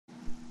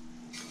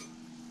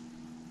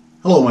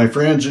Hello my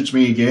friends, it's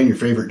me again, your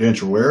favorite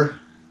denture wearer.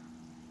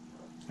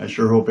 I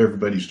sure hope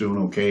everybody's doing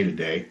okay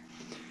today.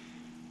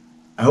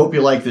 I hope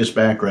you like this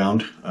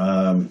background.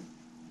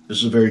 This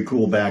is a very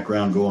cool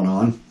background going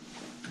on.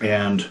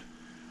 And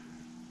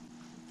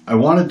I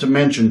wanted to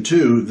mention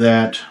too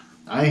that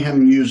I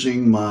am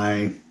using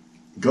my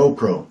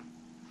GoPro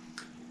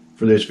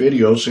for this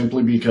video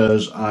simply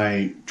because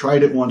I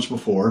tried it once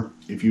before.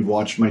 If you've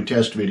watched my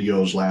test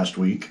videos last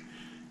week,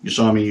 you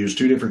saw me use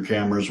two different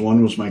cameras.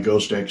 One was my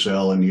Ghost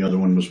XL and the other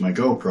one was my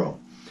GoPro.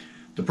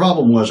 The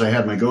problem was I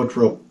had my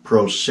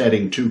GoPro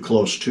setting too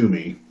close to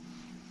me.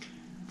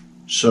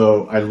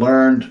 So I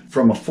learned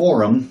from a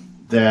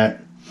forum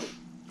that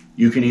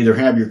you can either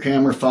have your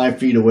camera 5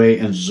 feet away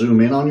and zoom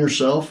in on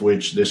yourself,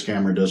 which this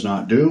camera does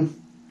not do,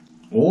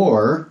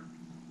 or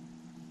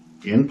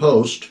in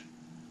post,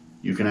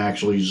 you can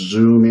actually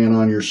zoom in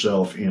on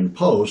yourself in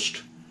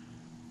post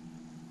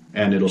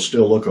and it'll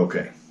still look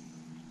okay.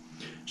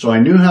 So I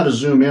knew how to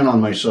zoom in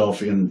on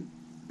myself in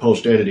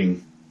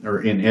post-editing,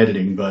 or in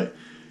editing, but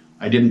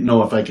I didn't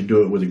know if I could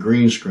do it with a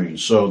green screen.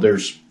 So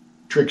there's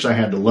tricks I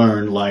had to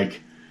learn, like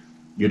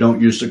you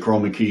don't use the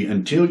chroma key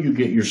until you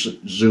get your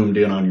zoomed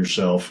in on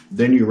yourself,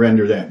 then you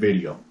render that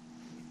video.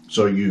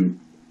 So you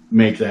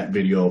make that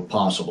video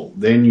possible.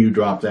 Then you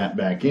drop that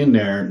back in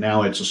there.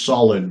 Now it's a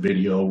solid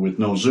video with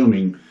no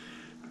zooming.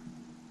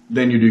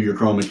 Then you do your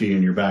chroma key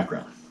in your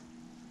background.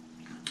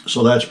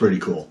 So that's pretty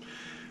cool.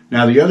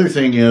 Now the other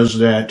thing is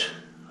that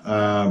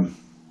I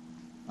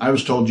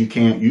was told you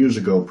can't use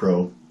a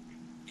GoPro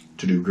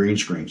to do green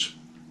screens.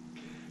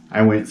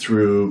 I went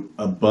through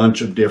a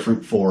bunch of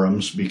different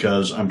forums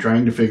because I'm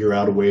trying to figure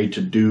out a way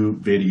to do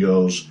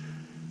videos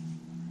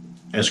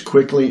as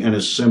quickly and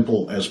as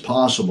simple as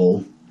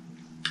possible.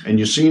 And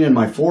you've seen in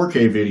my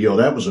 4K video,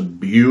 that was a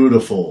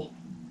beautiful,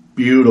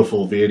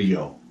 beautiful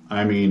video.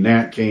 I mean,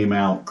 that came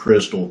out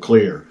crystal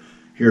clear.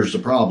 Here's the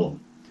problem.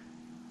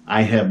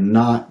 I have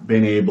not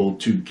been able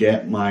to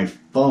get my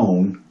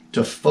phone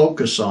to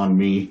focus on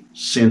me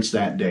since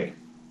that day.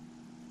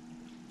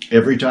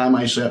 Every time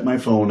I set my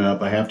phone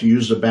up, I have to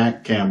use the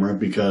back camera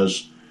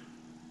because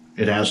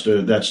it has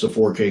to, that's the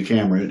 4K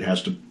camera, it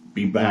has to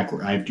be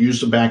backward. I have to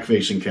use the back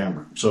facing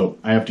camera. So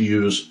I have to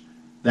use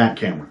that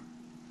camera.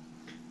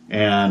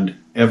 And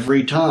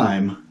every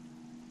time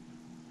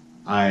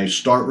I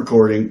start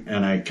recording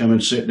and I come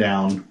and sit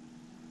down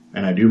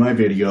and I do my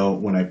video,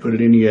 when I put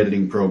it in the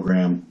editing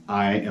program,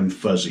 I am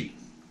fuzzy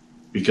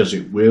because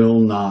it will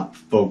not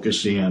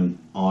focus in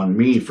on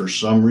me for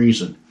some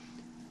reason.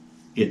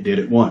 It did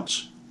it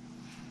once.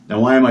 Now,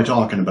 why am I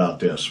talking about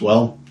this?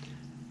 Well,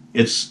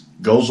 it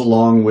goes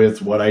along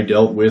with what I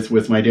dealt with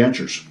my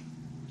dentures.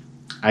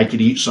 I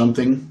could eat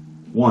something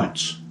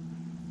once,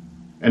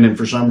 and then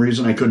for some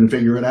reason I couldn't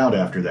figure it out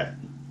after that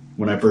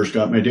when I first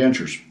got my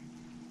dentures.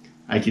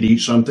 I could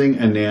eat something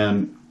and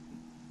then,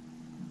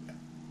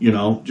 you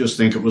know, just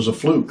think it was a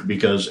fluke,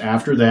 because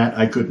after that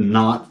I could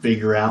not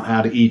figure out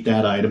how to eat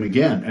that item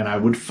again. And I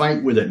would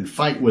fight with it and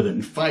fight with it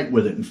and fight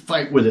with it and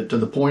fight with it to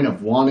the point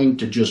of wanting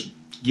to just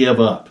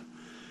give up.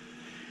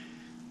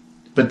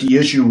 But the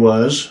issue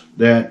was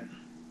that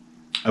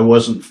I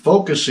wasn't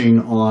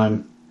focusing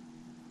on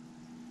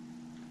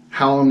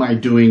how am I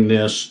doing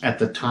this at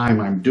the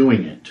time I'm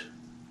doing it.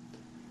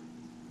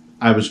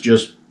 I was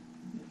just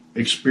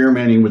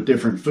experimenting with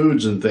different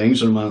foods and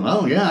things, and I'm like,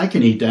 oh yeah, I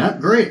can eat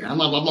that, great, blah,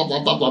 blah, blah,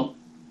 blah, blah, blah.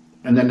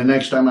 And then the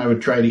next time I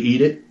would try to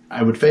eat it,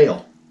 I would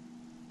fail.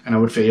 And I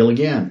would fail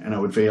again, and I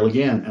would fail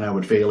again, and I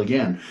would fail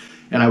again.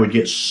 And I would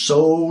get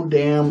so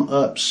damn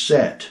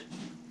upset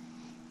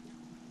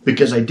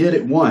because I did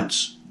it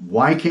once.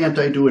 Why can't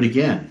I do it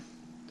again?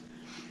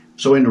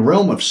 So in the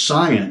realm of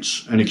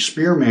science, an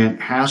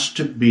experiment has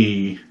to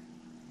be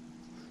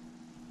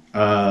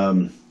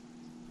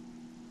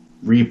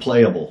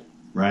replayable,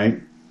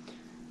 right?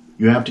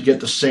 You have to get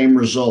the same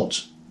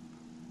results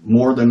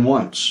more than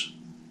once.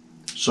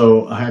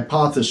 So a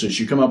hypothesis,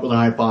 you come up with a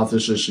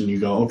hypothesis and you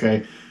go,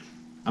 okay,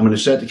 I'm going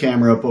to set the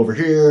camera up over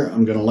here.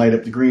 I'm going to light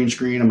up the green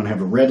screen. I'm going to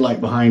have a red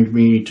light behind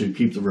me to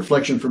keep the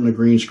reflection from the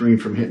green screen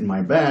from hitting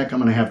my back. I'm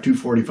going to have two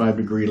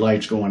 45-degree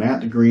lights going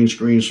at the green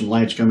screen, some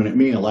lights coming at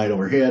me, a light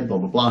overhead, blah,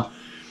 blah, blah.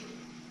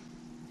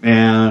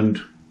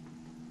 And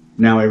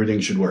now everything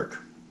should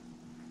work.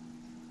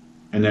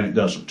 And then it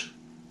doesn't.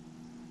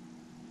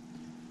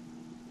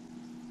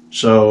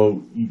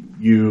 So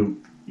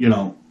you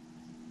know,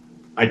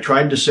 I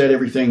tried to set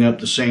everything up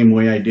the same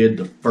way I did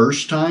the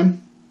first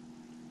time,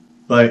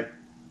 but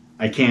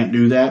I can't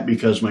do that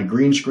because my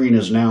green screen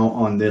is now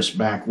on this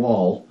back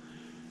wall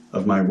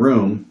of my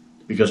room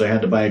because I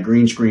had to buy a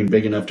green screen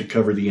big enough to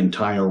cover the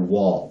entire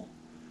wall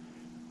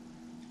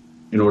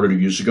in order to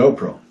use the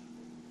GoPro.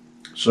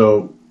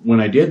 So when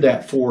I did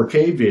that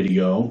 4K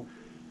video,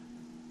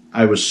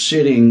 I was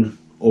sitting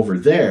over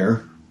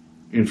there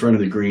in front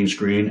of the green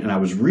screen, and I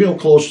was real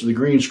close to the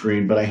green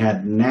screen, but I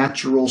had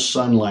natural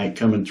sunlight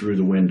coming through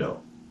the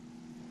window.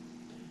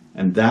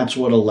 And that's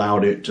what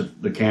allowed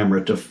the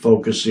camera to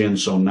focus in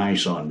so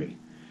nice on me.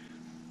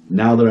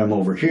 Now that I'm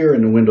over here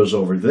and the window's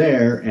over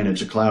there and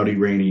it's a cloudy,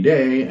 rainy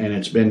day, and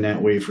it's been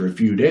that way for a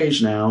few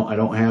days now, I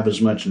don't have as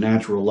much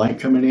natural light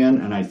coming in,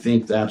 and I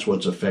think that's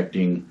what's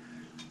affecting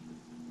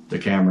the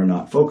camera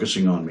not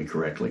focusing on me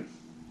correctly.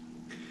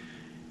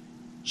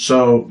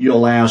 So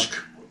you'll ask,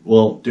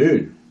 well,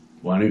 dude,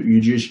 why don't you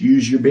just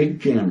use your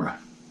big camera?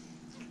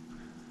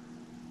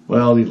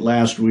 Well,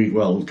 last week,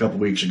 well, a couple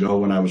weeks ago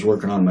when I was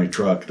working on my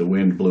truck, the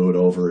wind blew it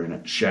over and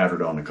it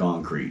shattered on the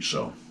concrete,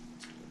 so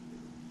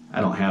I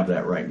don't have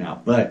that right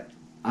now, but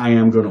I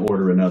am going to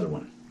order another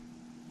one.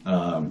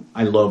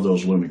 I love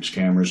those Lumix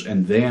cameras,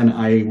 and then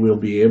I will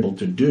be able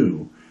to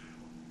do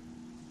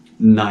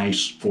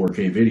nice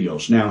 4K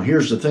videos. Now,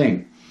 here's the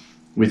thing.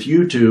 With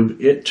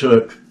YouTube, it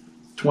took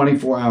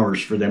 24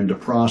 hours for them to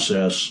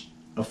process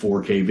a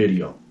 4K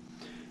video,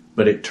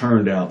 but it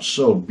turned out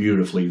so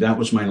beautifully. That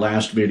was my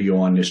last video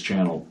on this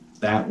channel.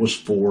 That was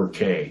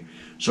 4K.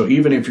 So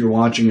even if you're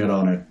watching it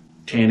on a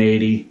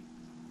 1080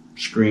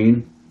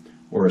 screen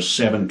or a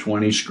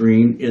 720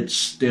 screen, it's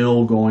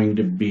still going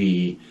to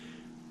be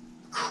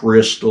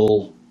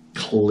crystal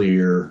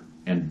clear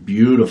and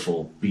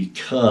beautiful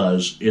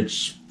because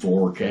it's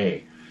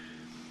 4K.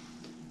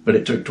 But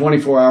it took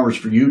 24 hours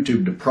for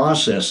YouTube to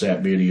process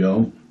that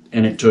video,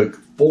 and it took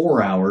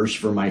 4 hours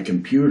for my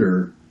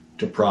computer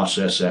to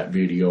process that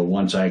video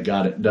once I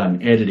got it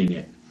done editing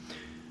it.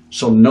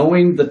 So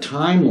knowing the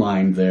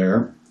timeline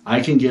there, I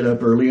can get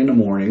up early in the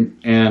morning,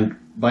 and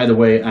by the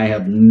way, I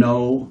have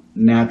no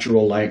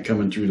natural light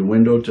coming through the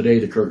window today.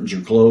 The curtains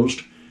are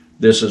closed.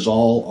 This is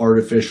all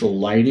artificial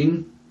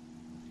lighting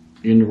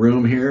in the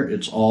room here.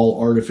 It's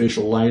all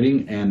artificial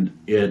lighting, and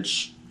I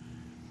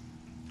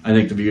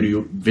think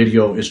the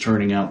video is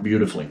turning out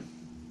beautifully.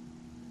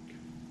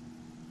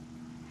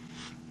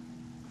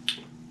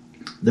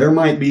 There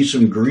might be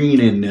some green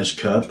in this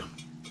cup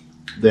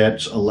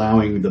that's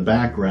allowing the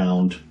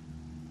background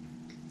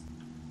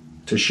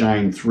to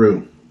shine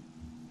through,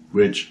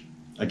 which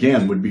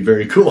again would be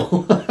very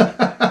cool.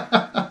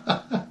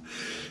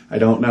 I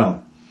don't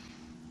know.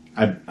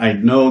 I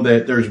know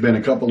that there's been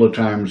a couple of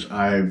times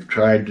I've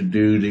tried to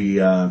do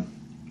the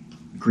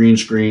green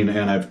screen,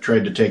 and I've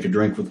tried to take a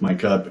drink with my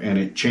cup, and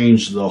it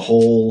changed the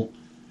whole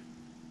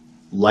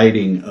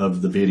lighting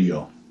of the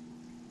video.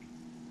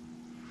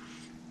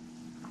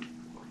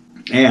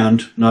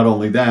 And not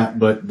only that,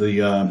 but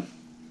the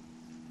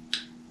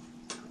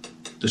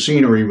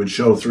scenery would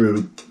show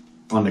through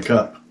on the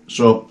cup.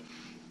 So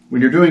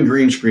when you're doing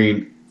green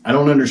screen, I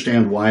don't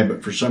understand why,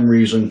 but for some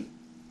reason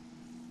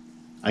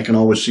I can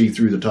always see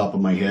through the top of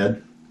my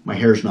head. My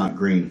hair's not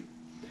green.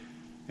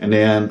 And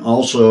then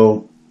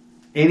also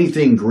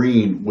anything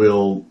green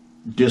will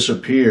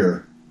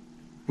disappear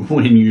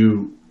when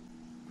you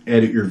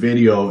edit your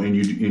video and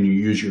you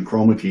use your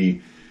chroma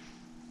key.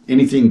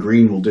 Anything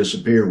green will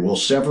disappear. Well,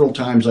 several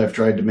times I've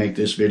tried to make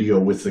this video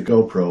with the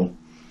GoPro,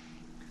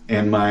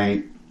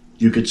 and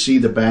you could see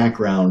the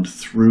background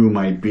through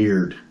my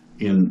beard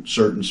in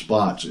certain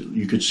spots.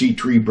 You could see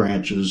tree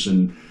branches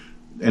and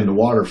the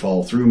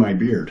waterfall through my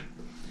beard.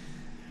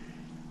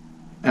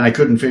 And I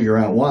couldn't figure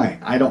out why.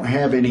 I don't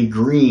have any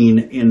green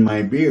in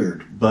my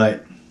beard,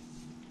 but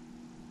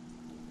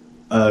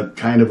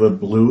kind of a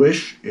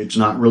bluish. It's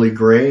not really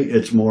gray.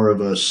 It's more of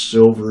a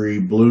silvery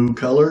blue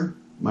color,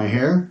 my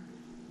hair.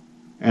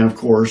 And of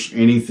course,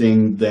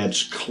 anything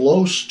that's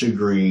close to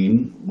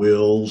green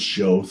will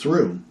show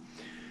through.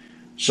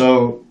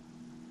 So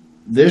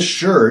this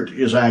shirt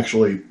is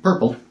actually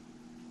purple.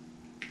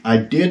 I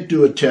did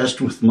do a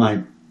test with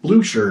my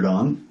blue shirt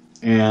on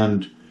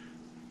and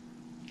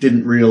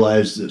didn't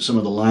realize that some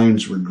of the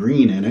lines were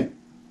green in it.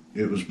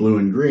 It was blue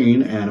and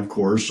green, and of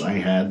course I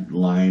had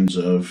lines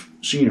of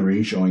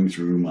scenery showing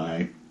through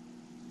my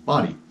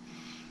body.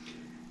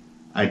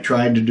 I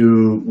tried to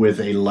do with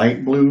a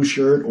light blue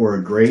shirt or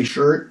a gray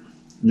shirt.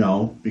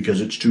 No, because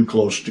it's too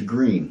close to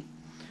green.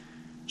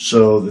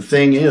 So the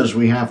thing is,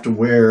 we have to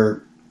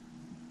wear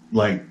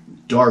like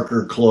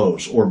darker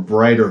clothes or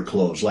brighter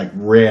clothes, like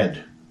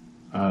red.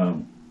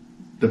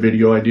 The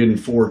video I did in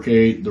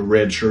 4K, the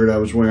red shirt I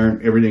was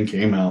wearing, everything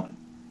came out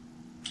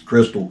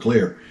crystal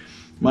clear.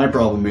 My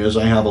problem is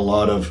I have a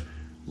lot of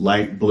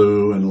light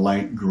blue and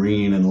light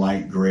green and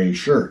light gray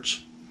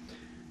shirts.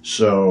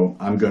 So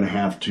I'm going to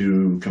have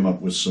to come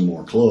up with some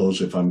more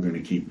clothes if I'm going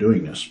to keep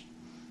doing this.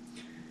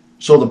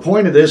 So the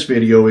point of this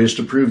video is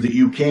to prove that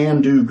you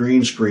can do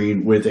green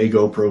screen with a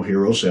GoPro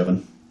Hero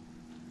 7,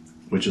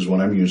 which is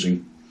what I'm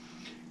using.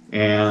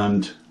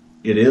 And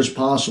it is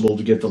possible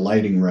to get the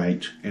lighting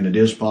right, and it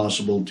is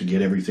possible to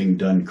get everything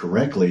done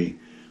correctly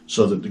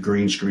so that the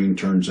green screen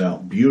turns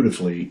out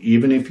beautifully,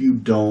 even if you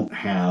don't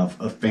have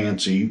a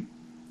fancy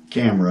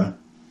camera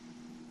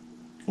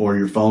or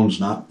your phone's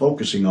not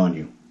focusing on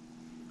you.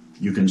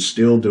 You can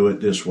still do it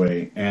this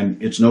way,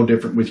 and it's no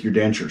different with your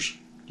dentures.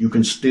 You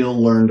can still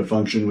learn to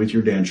function with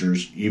your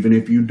dentures even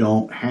if you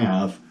don't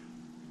have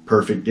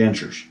perfect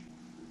dentures.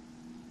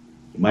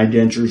 My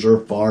dentures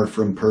are far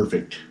from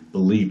perfect,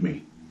 believe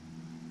me.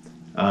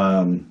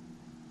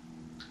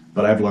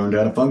 But I've learned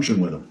how to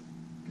function with them.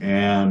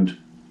 And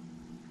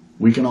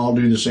We can all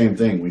do the same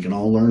thing. We can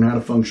all learn how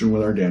to function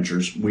with our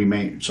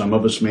dentures. Some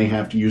of us may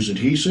have to use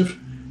adhesive.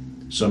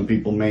 Some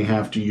people may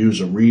have to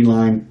use a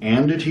reline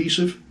and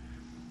adhesive.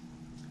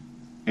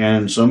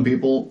 And some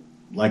people,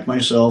 like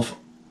myself,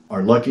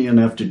 are lucky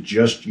enough to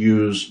just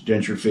use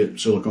Denture Fit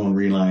silicone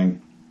reline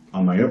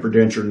on my upper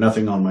denture,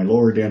 nothing on my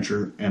lower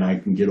denture, and I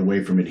can get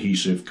away from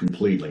adhesive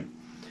completely.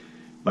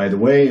 By the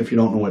way, if you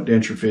don't know what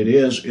Denture Fit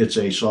is, it's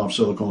a soft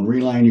silicone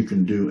reline you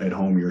can do at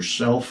home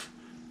yourself.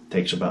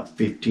 Takes about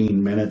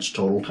 15 minutes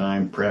total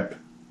time prep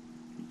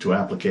to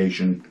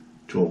application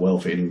to a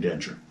well-fitting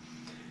denture.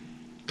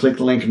 Click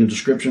the link in the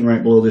description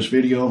right below this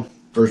video.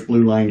 First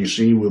blue line you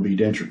see will be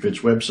Denture Fit's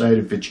website.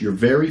 If it's your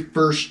very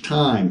first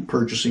time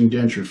purchasing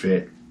Denture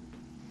Fit,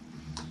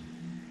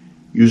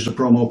 use the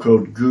promo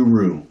code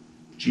GURU,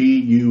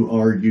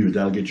 G-U-R-U.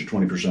 That'll get you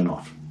 20%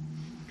 off.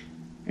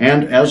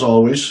 And as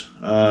always,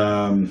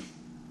 my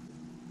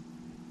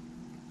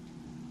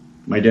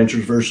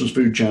Dentures versus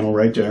Food channel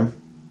right there.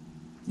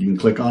 You can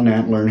click on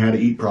that and learn how to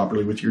eat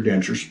properly with your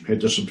dentures.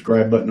 Hit the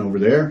subscribe button over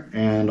there,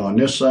 and on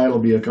this side will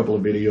be a couple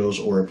of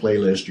videos or a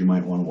playlist you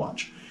might want to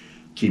watch.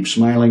 Keep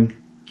smiling,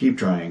 keep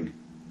trying,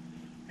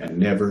 and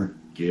never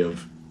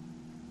give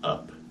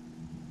up.